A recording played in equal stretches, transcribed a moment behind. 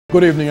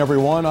Good evening,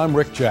 everyone. I'm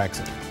Rick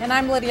Jackson. And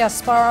I'm Lydia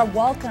Sparra.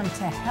 Welcome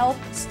to Help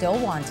Still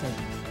Wanted.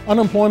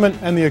 Unemployment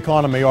and the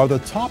economy are the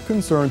top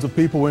concerns of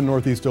people in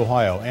Northeast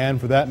Ohio,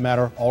 and for that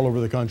matter, all over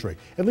the country,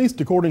 at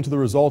least according to the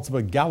results of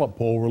a Gallup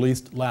poll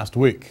released last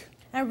week.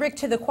 And Rick,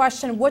 to the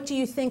question, what do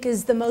you think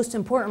is the most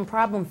important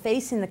problem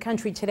facing the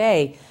country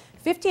today?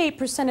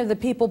 58% of the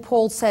people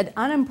polled said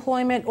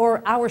unemployment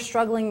or our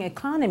struggling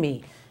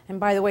economy. And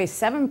by the way,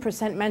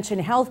 7%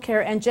 mentioned health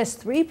care and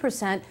just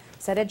 3%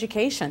 said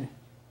education.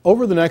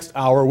 Over the next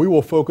hour, we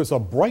will focus a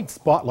bright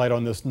spotlight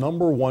on this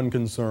 #1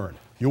 concern.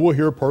 You will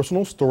hear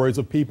personal stories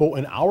of people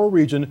in our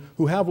region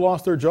who have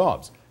lost their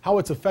jobs, how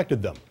it's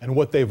affected them, and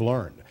what they've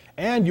learned.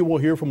 And you will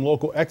hear from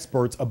local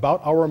experts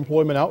about our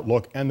employment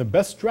outlook and the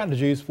best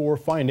strategies for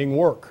finding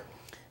work.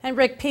 And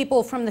Rick,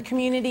 people from the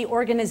community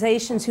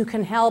organizations who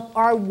can help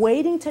are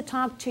waiting to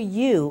talk to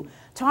you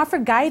to offer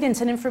guidance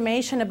and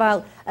information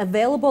about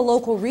available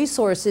local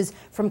resources,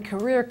 from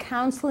career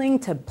counseling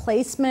to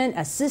placement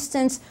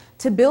assistance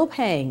to bill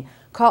paying.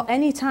 Call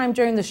anytime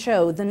during the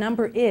show. The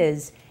number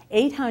is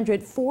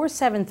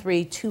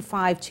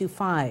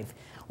 800-473-2525.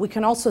 We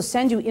can also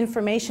send you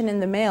information in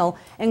the mail,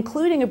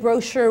 including a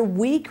brochure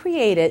we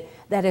created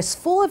that is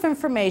full of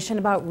information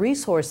about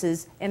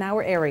resources in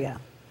our area.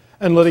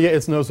 And Lydia,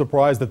 it's no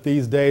surprise that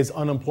these days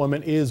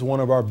unemployment is one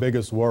of our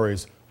biggest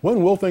worries.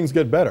 When will things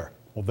get better?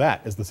 Well,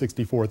 that is the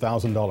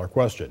 $64,000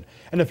 question.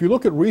 And if you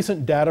look at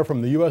recent data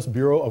from the U.S.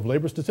 Bureau of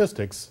Labor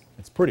Statistics,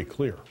 it's pretty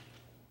clear.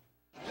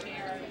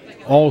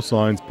 All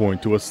signs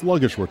point to a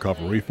sluggish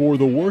recovery for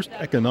the worst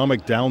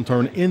economic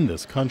downturn in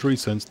this country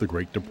since the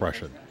Great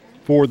Depression.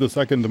 For the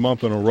second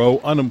month in a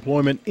row,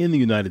 unemployment in the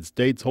United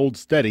States holds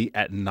steady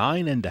at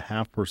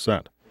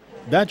 9.5%.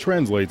 That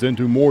translates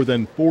into more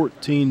than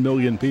 14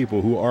 million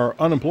people who are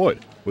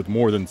unemployed, with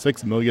more than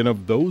 6 million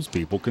of those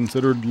people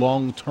considered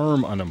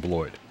long-term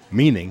unemployed,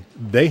 meaning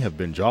they have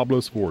been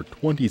jobless for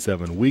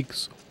 27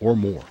 weeks or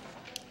more.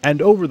 And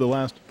over the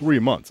last 3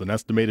 months, an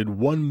estimated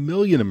 1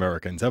 million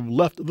Americans have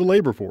left the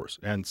labor force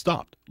and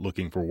stopped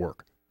looking for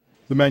work.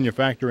 The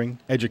manufacturing,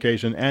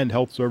 education, and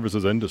health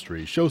services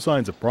industries show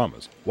signs of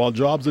promise, while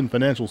jobs in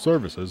financial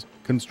services,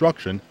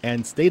 construction,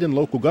 and state and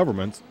local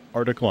governments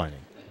are declining.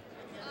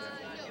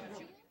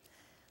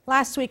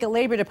 Last week, a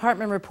Labor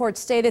Department report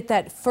stated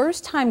that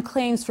first-time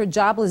claims for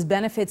jobless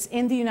benefits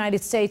in the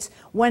United States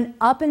went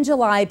up in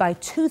July by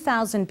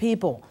 2,000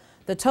 people.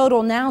 The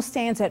total now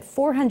stands at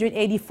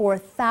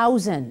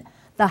 484,000,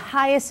 the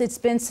highest it's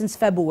been since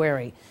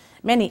February.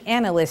 Many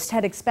analysts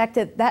had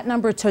expected that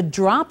number to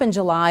drop in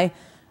July,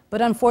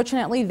 but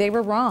unfortunately they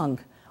were wrong.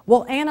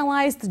 We'll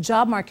analyze the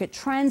job market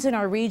trends in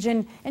our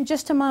region in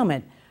just a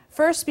moment.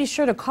 First, be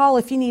sure to call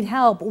if you need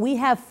help. We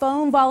have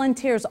phone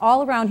volunteers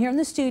all around here in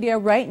the studio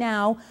right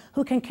now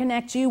who can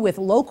connect you with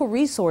local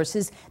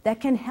resources that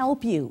can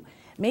help you.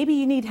 Maybe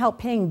you need help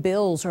paying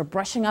bills or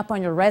brushing up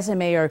on your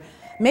resume, or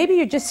maybe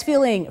you're just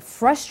feeling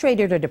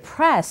frustrated or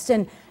depressed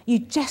and you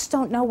just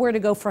don't know where to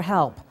go for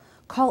help.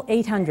 Call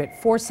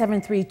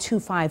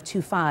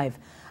 800-473-2525.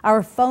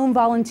 Our phone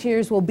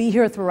volunteers will be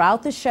here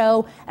throughout the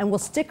show and will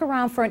stick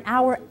around for an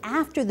hour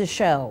after the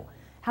show.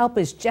 Help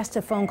is just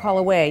a phone call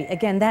away.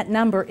 Again, that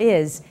number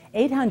is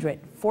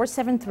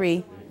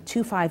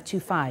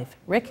 800-473-2525.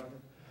 Rick?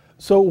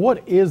 So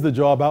what is the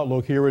job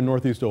outlook here in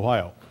Northeast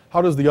Ohio?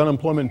 How does the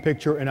unemployment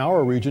picture in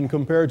our region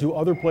compare to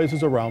other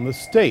places around the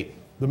state,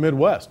 the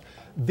Midwest?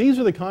 These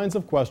are the kinds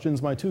of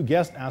questions my two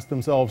guests ask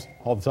themselves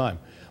all the time.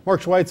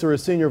 Mark Schweitzer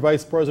is Senior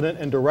Vice President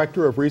and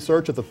Director of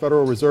Research at the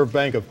Federal Reserve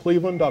Bank of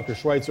Cleveland. Dr.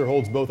 Schweitzer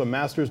holds both a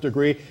master's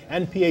degree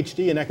and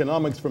PhD in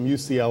economics from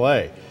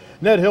UCLA.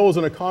 Ned Hill is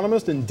an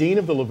economist and Dean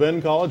of the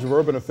Levin College of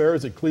Urban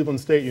Affairs at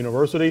Cleveland State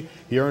University.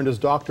 He earned his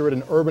doctorate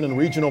in urban and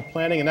regional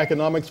planning and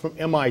economics from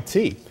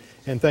MIT.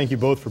 And thank you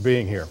both for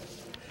being here.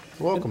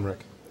 You're welcome,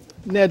 Rick.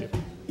 Ned,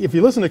 if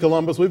you listen to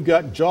Columbus, we've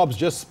got jobs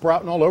just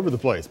sprouting all over the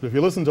place. But if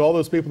you listen to all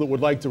those people that would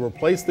like to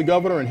replace the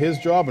governor and his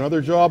job and other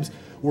jobs,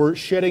 we're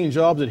shedding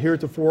jobs at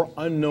heretofore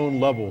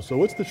unknown levels. So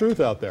what's the truth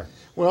out there?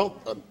 Well,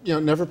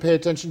 never pay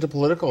attention to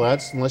political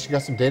ads unless you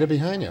got some data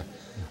behind you.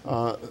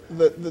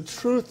 The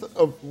truth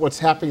of what's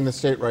happening in the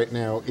state right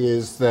now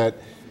is that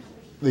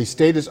the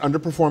state is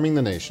underperforming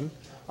the nation.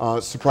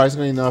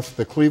 Surprisingly enough,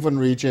 the Cleveland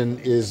region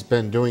has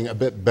been doing a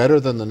bit better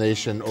than the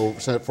nation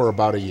for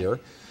about a year.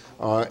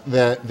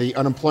 That the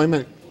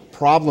unemployment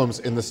problems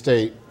in the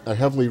state are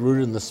heavily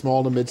rooted in the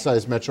small to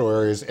mid-sized metro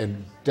areas,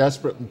 and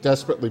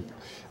desperately,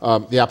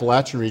 the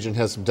Appalachian region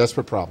has some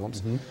desperate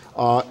problems.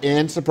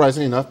 And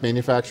surprisingly enough,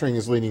 manufacturing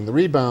is leading the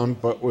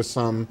rebound, but with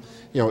some,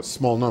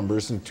 small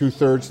numbers. And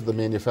 2/3 of the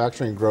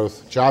manufacturing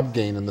growth job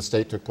gain in the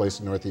state took place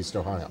in Northeast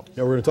Ohio.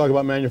 Yeah, we're going to talk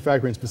about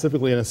manufacturing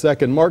specifically in a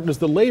second. Mark, does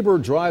the labor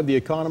drive the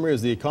economy, or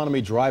is the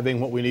economy driving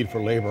what we need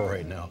for labor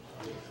right now?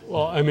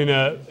 Well, I mean,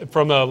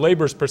 from a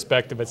labor's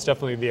perspective, it's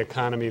definitely the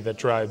economy that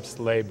drives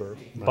labor.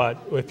 Right. But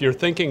if you're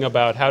thinking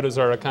about how does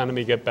our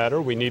economy get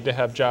better, we need to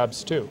have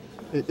jobs too.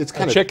 It's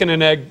kind of chicken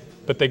and egg,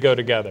 but they go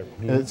together.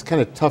 And it's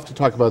kind of tough to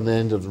talk about the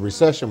end of the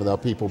recession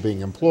without people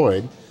being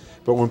employed.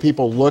 But when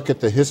people look at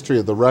the history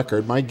of the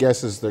record, my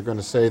guess is they're going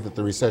to say that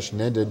the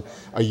recession ended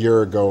a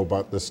year ago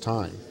about this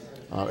time.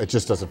 It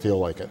just doesn't feel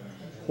like it.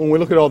 When we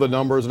look at all the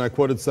numbers, and I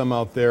quoted some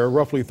out there,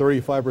 roughly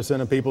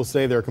 35% of people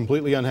say they're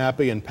completely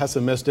unhappy and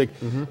pessimistic.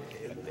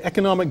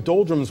 Economic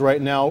doldrums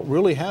right now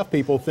really have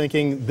people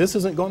thinking this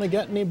isn't going to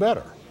get any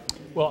better.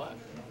 Well,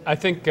 I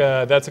think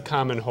that's a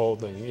common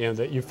holding,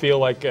 that you feel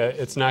like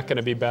it's not going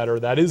to be better.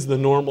 That is the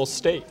normal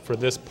state for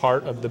this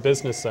part of the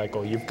business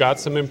cycle. You've got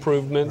some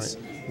improvements.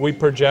 Right. We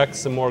project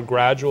some more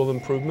gradual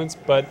improvements,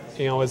 but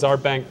as our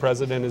bank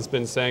president has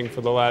been saying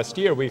for the last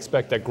year, we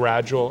expect a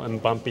gradual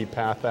and bumpy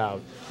path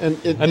out. And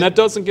that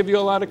doesn't give you a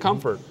lot of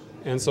comfort.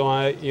 And so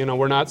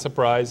we're not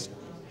surprised.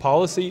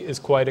 Policy is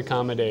quite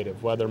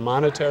accommodative, whether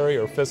monetary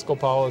or fiscal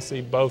policy,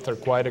 both are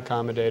quite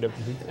accommodative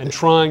and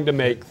trying to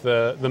make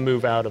the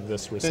move out of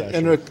this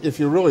recession. And if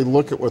you really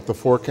look at what the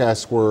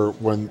forecasts were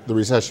when the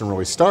recession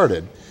really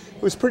started,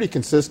 it was pretty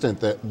consistent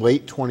that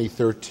late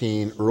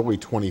 2013, early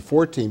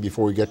 2014,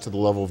 before we get to the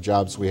level of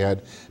jobs we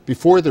had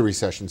before the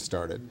recession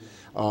started.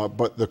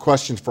 But the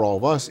question for all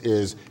of us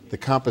is the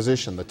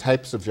composition, the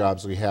types of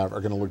jobs we have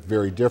are going to look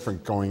very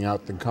different going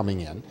out than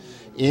coming in.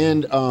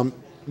 And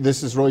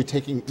this is really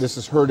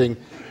hurting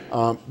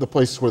the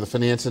places where the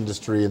finance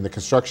industry and the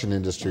construction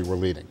industry were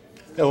leading.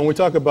 Yeah, when we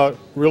talk about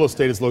real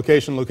estate, it's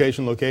location,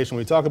 location, location.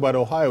 When we talk about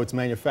Ohio, it's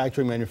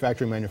manufacturing,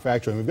 manufacturing,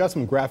 manufacturing. We've got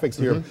some graphics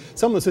here.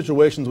 Some of the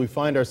situations we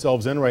find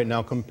ourselves in right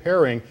now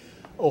comparing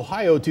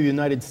Ohio to the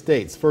United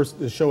States.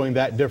 First is showing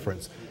that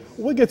difference.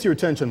 What gets your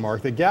attention,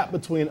 Mark? The gap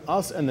between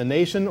us and the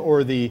nation,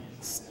 or the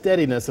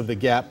steadiness of the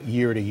gap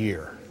year to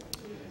year?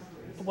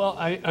 Well,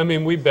 I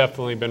mean, we've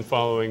definitely been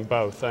following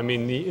both. I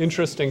mean, the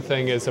interesting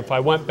thing is if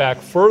I went back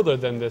further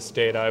than this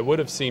data, I would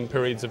have seen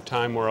periods of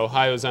time where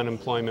Ohio's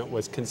unemployment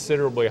was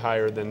considerably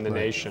higher than the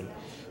nation.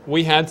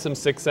 We had some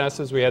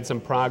successes, we had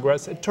some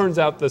progress. It turns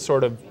out the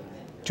sort of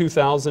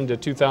 2000 to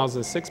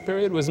 2006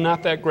 period was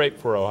not that great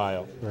for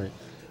Ohio. Right.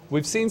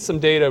 We've seen some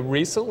data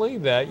recently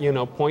that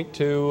point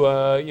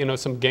to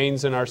some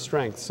gains in our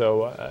strength.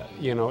 So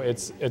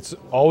it's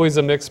always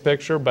a mixed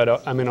picture,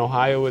 but I mean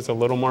Ohio is a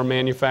little more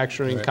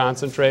manufacturing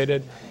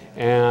concentrated,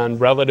 and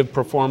relative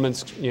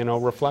performance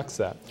reflects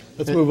that.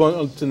 Let's move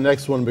on to the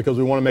next one because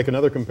we want to make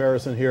another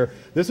comparison here.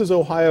 This is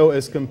Ohio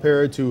as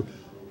compared to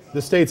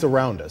the states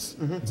around us.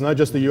 It's not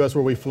just the U.S.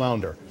 where we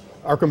flounder.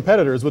 Our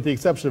competitors, with the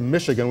exception of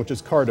Michigan, which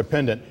is car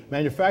dependent,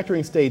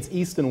 manufacturing states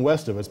east and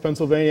west of us,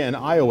 Pennsylvania and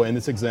Iowa in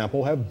this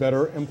example, have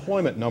better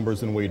employment numbers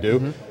than we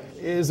do.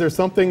 Is there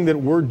something that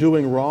we're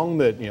doing wrong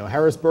that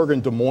Harrisburg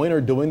and Des Moines are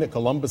doing that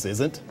Columbus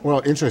isn't?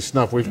 Well, interesting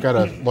enough, we've got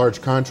a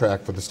large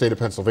contract for the state of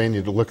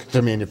Pennsylvania to look at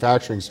their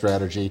manufacturing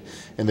strategy,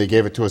 and they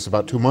gave it to us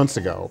about 2 months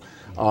ago.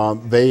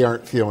 They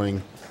aren't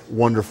feeling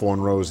wonderful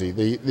and rosy.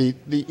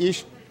 The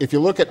issue, if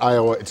you look at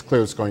Iowa, it's clear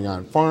what's going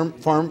on.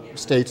 Farm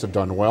states have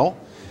done well,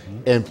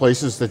 and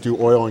places that do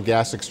oil and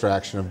gas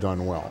extraction have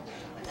done well.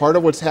 Part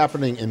of what's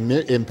happening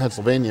in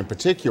Pennsylvania in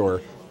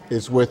particular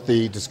is with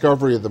the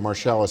discovery of the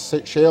Marcellus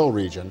Shale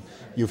region,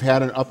 you've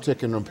had an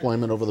uptick in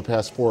employment over the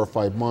past 4 or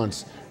 5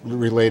 months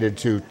related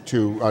to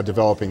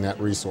developing that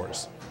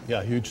resource.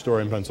 Yeah, huge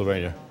story in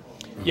Pennsylvania.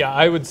 Yeah,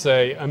 I would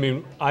say, I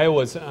mean,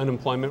 Iowa's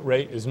unemployment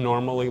rate is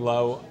normally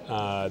low.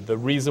 The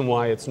reason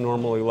why it's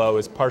normally low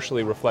is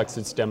partially reflects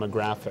its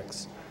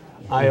demographics.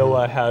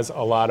 Iowa has a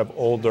lot of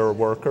older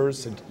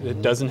workers.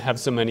 It doesn't have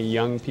so many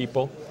young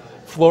people.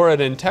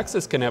 Florida and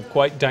Texas can have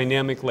quite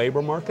dynamic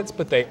labor markets,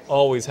 but they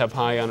always have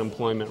high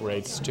unemployment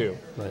rates too.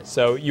 Right.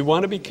 So you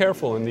want to be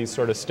careful in these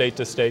sort of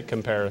state-to-state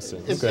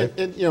comparisons.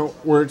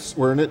 We're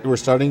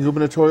starting a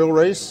gubernatorial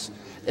race,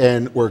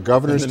 and where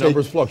governors and the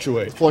numbers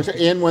fluctuate.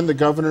 And when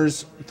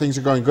things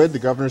are going good, the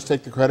governors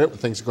take the credit. When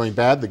things are going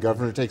bad, the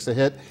governor takes a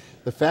hit.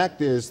 The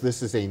fact is,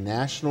 this is a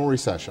national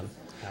recession.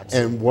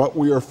 Absolutely. And what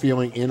we are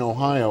feeling in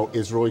Ohio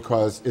is really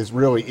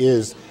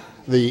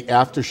the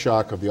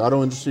aftershock of the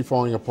auto industry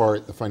falling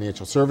apart, the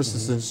financial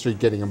services industry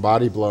getting a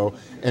body blow,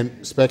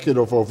 and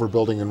speculative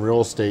overbuilding in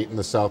real estate in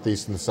the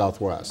southeast and the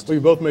southwest. Well,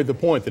 you both made the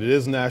point that it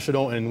is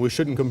national and we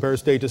shouldn't compare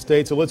state to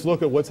state. So let's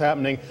look at what's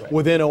happening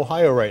within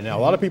Ohio right now.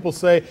 A lot of people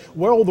say,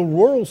 well, the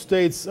rural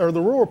states or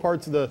the rural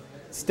parts of the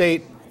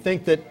state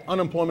think that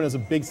unemployment is a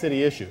big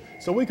city issue.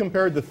 So we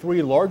compared the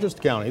 3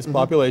 largest counties,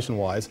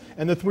 population-wise,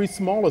 and the 3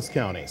 smallest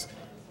counties.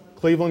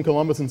 Cleveland,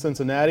 Columbus, and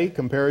Cincinnati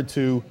compared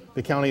to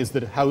the counties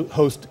that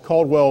host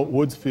Caldwell,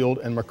 Woodsfield,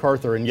 and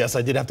MacArthur. And yes,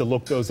 I did have to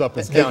look those up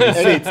as county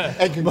seats.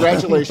 And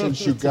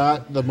congratulations, you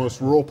got the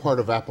most rural part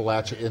of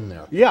Appalachia in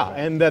there. Yeah,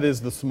 and that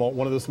is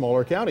one of the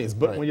smaller counties.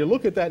 But when you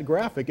look at that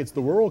graphic, it's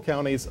the rural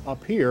counties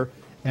up here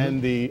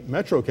and the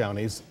metro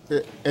counties.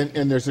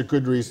 And there's a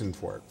good reason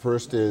for it.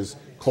 First is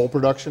coal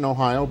production,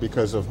 Ohio,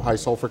 because of high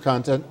sulfur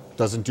content,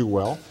 doesn't do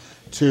well.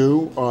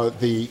 2,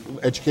 the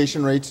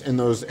education rates in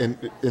those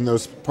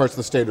parts of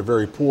the state are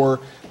very poor,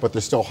 but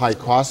they're still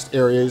high-cost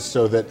areas,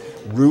 so that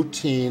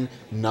routine,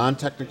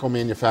 non-technical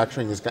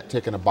manufacturing has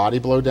taken a body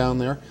blow down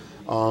there.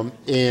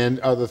 And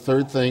the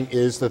third thing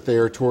is that they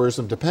are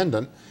tourism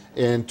dependent,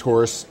 and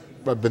tourists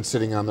have been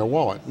sitting on their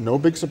wallet. No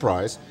big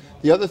surprise.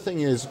 The other thing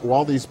is,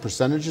 while these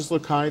percentages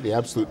look high, the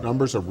absolute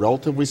numbers are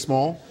relatively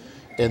small,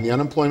 and the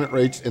unemployment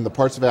rates in the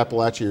parts of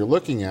Appalachia you're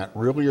looking at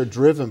really are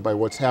driven by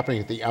what's happening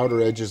at the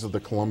outer edges of the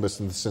Columbus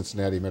and the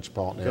Cincinnati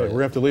metropolitan area. We're going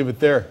to have to leave it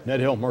there. Ned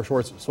Hill, Mark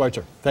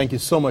Schweitzer, thank you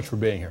so much for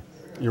being here.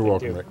 You're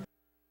welcome, Rick.